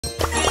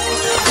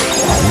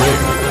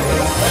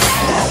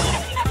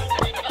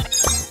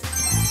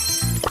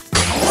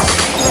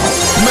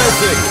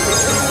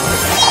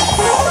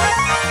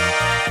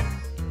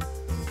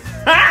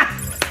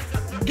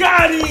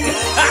Got him!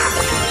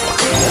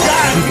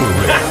 Got him!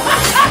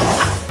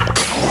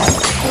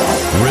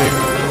 Rare.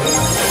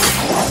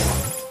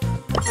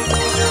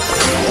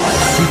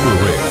 Super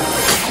rare.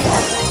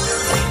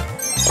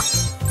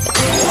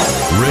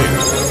 Rare.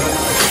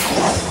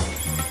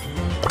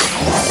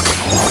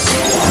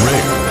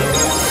 Rare.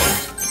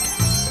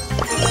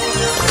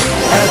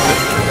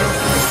 Epic.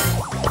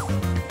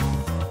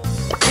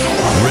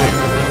 Rare.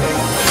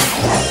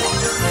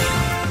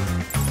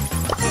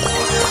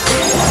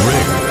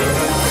 Rare.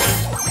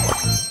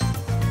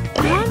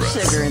 Brown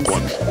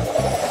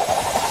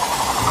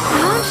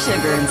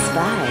sugar and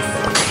spice.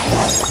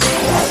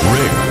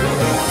 Rare.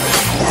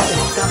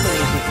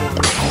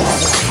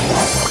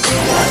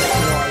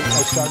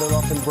 I started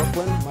off in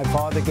Brooklyn. My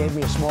father gave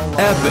me a small lot.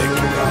 Epic.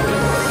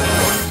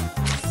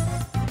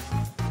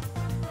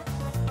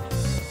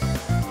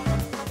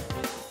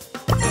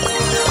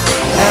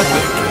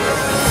 Epic.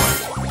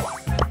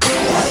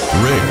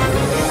 Rare.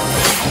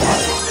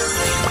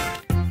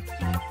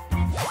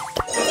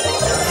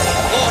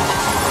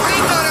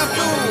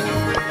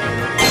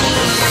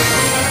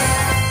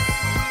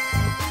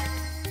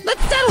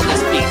 Let's settle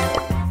this beef!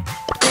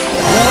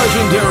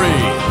 Legendary.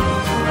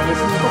 This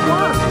is the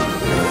one.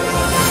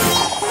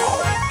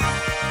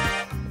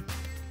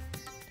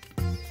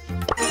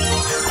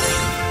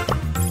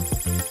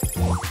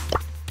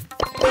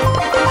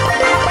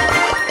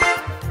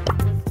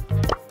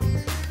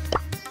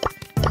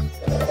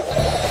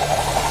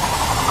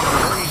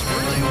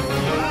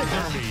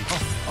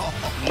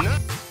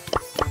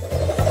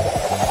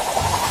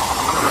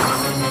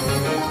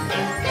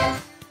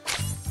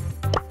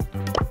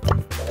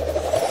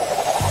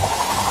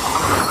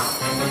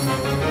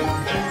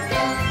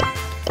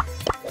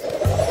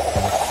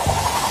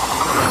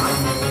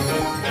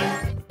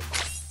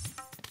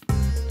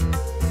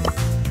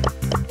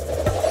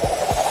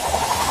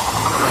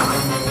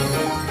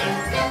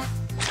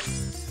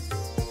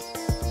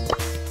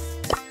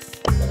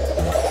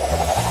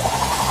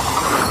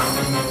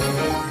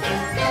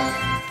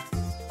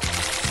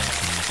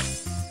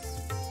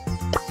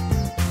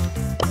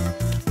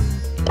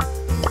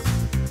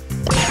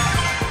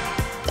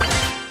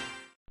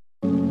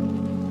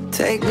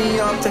 Take me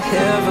up to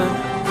heaven.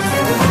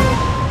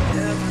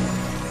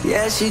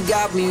 Yeah, she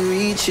got me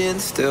reaching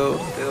still.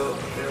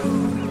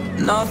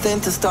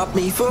 Nothing to stop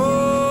me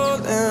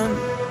falling.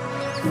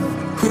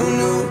 Who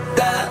knew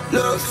that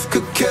looks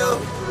could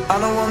kill? I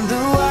don't wonder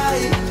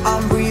why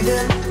I'm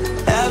breathing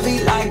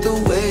heavy like the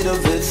weight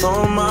of it's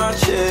on my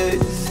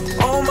chest.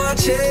 On my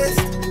chest.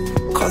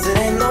 Cause it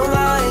ain't no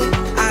lie,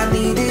 I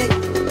need it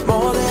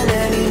more than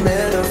any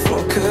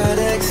metaphor could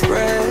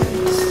express.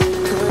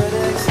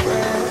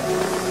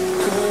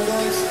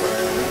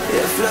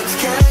 If looks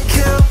can't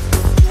kill,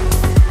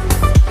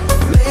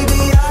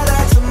 maybe I'll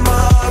die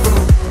tomorrow,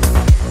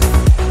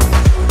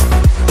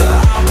 but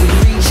I'll be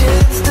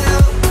reaching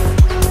still.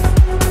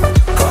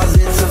 Cause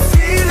it's a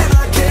feeling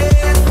I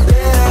can't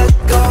let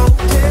go.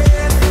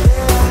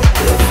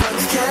 If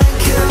looks can't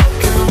kill,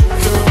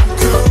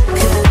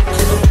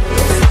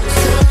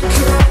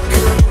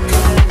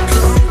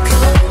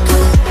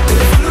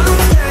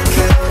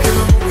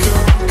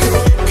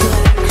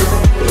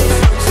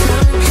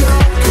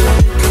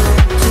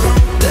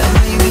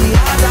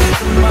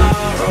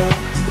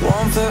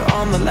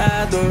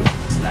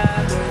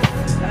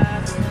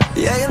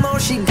 yeah, you know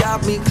she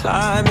got me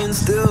climbing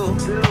still.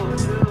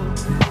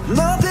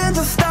 Nothing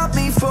to stop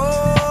me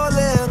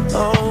falling.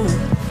 Oh,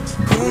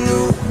 who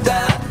knew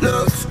that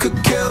looks could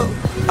kill?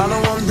 I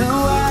don't wonder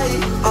why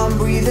I'm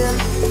breathing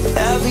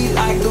heavy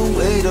like the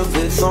weight of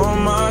it's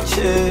on my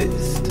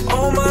chest.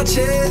 On my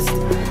chest.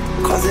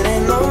 Cause it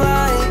ain't no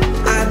lie,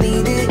 I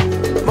need it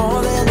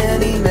more than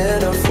any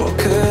metaphor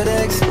could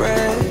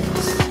express.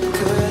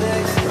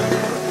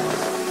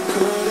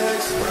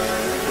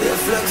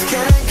 If looks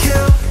can't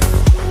kill,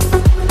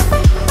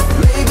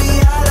 maybe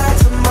I'll die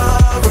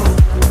tomorrow,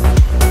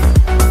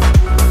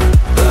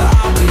 but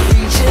I'll be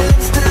reaching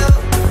still.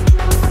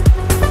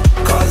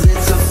 Cause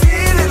it's a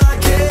feeling I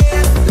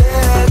can't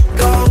let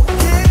go.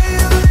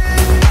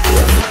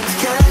 If looks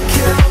can't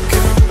kill,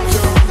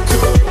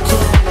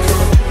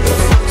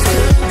 if looks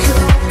can't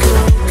kill,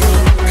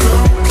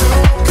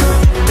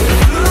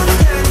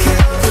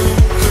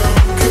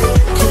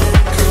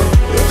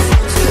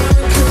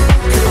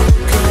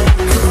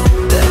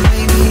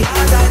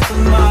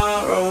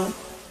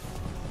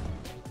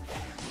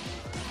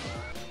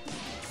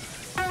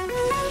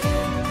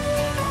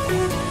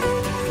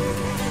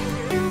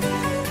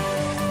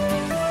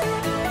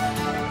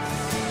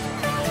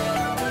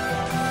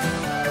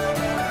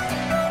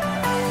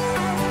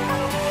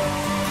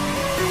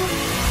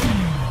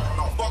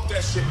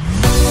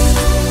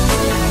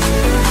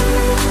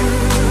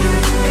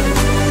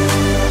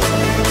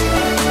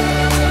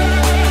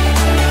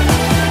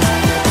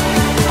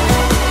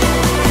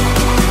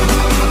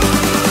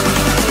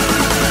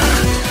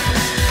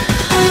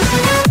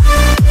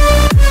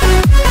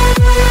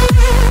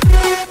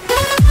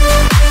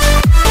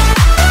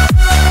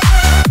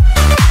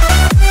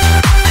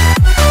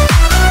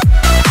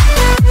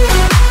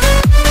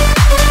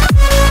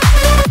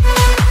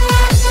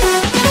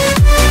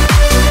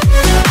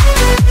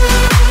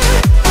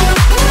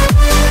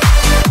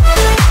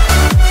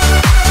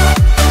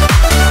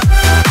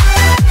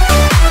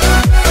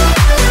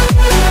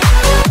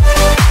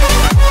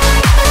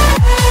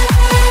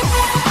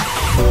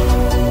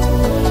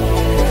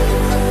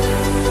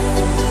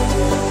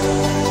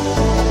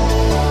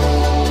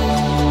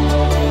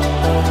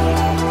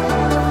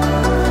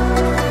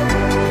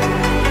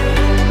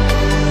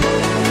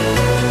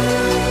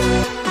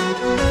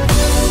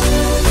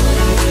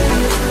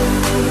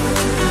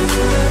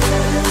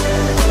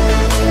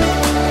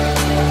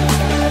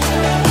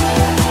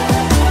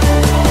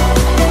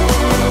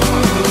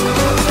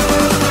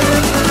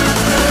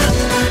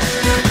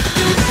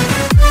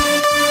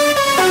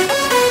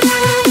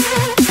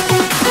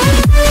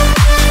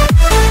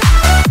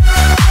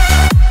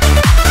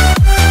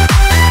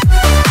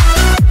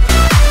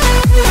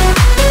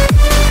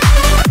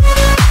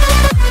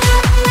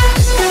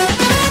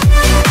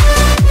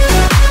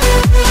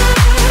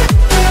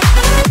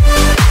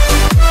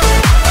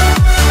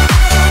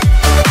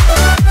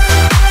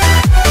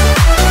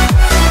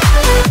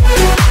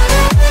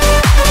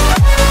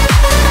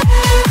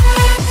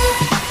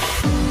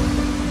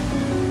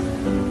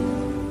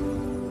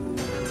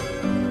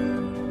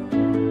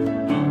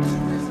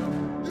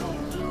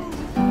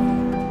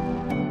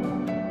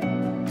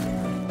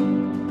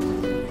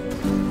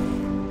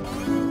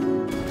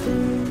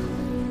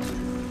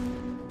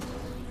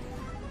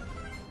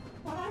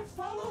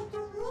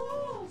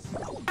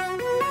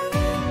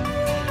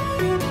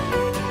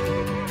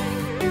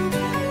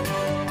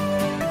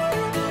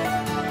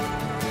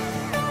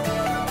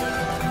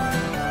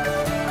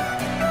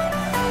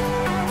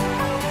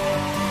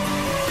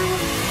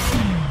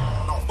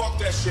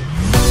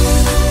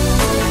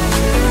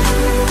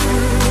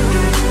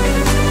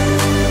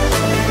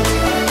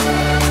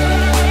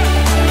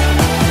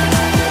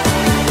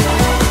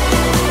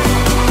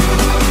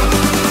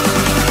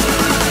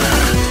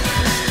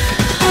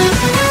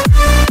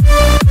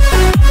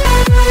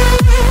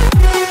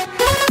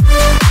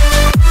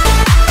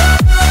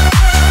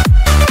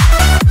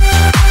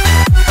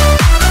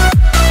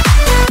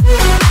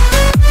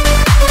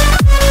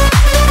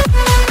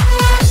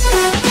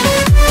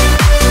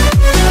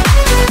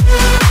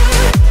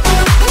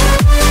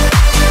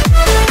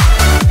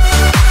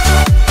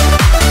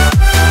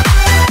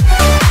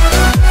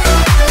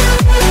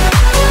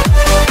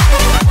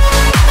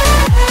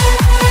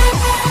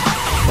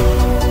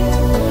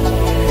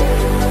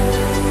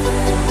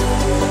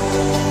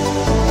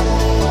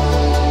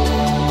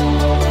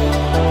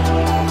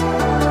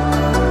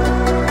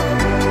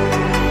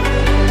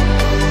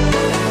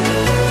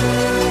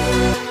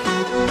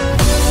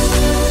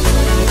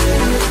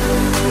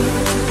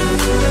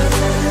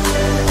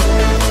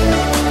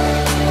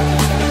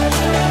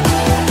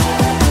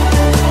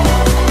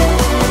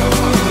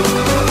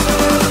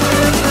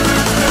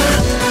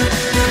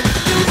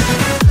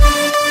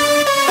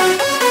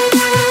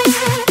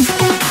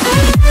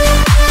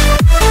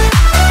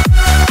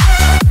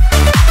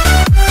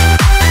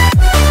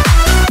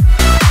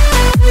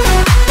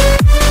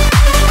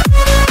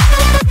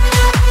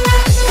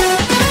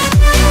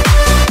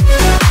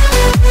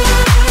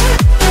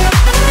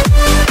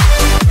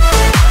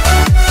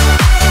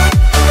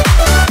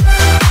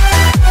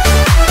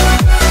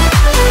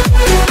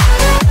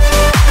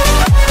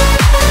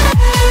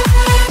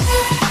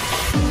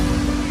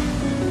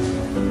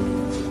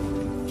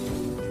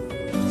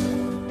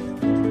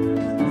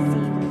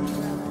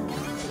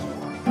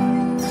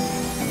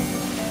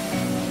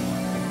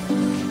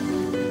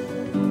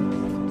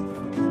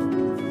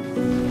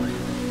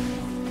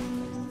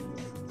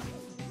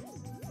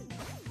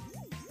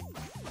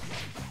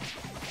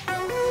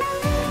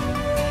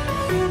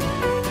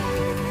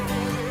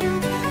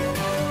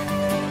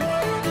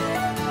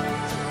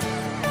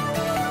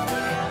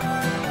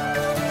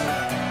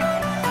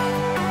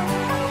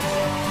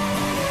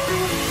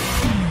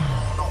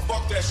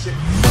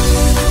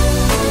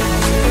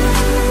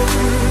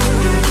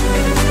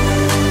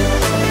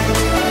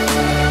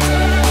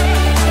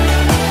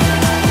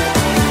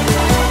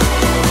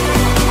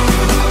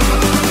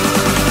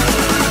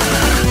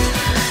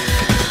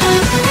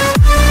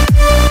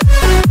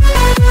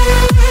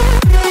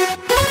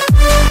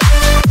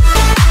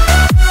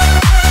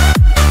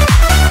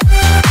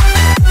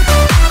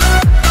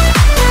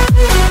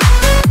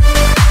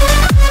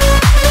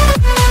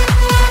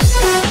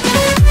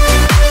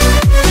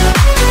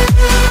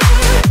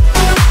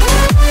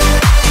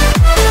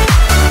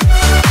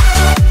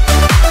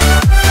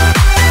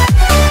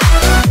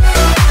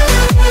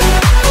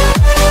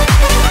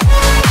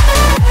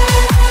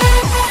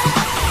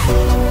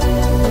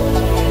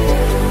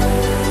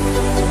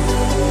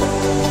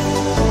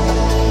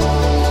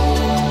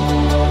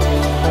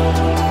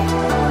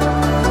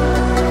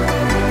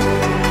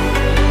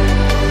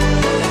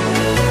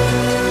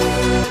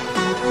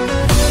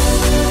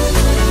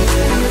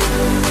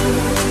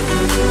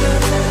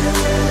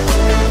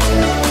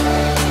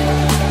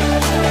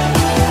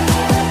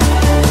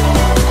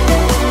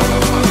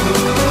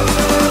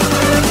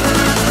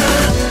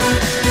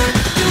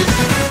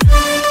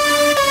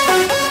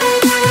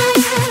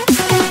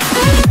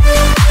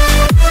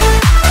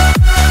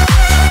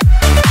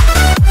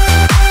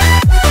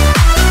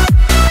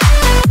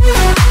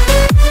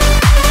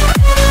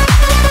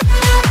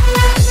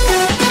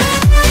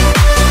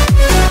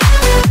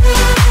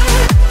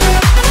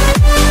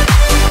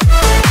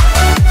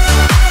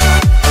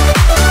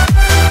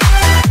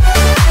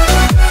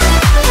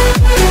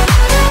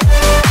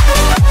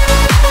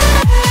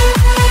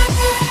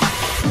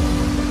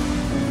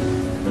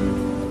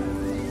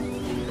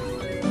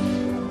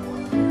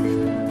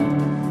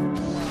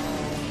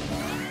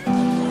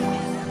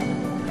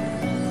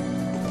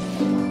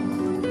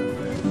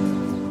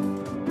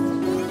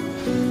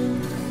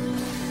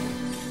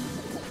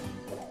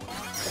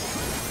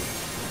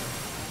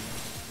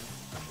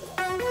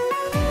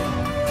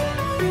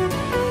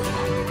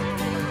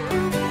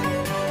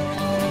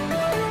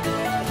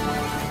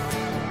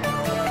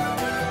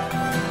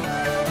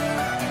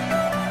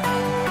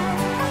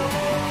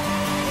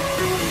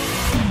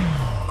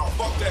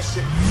 that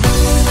shit.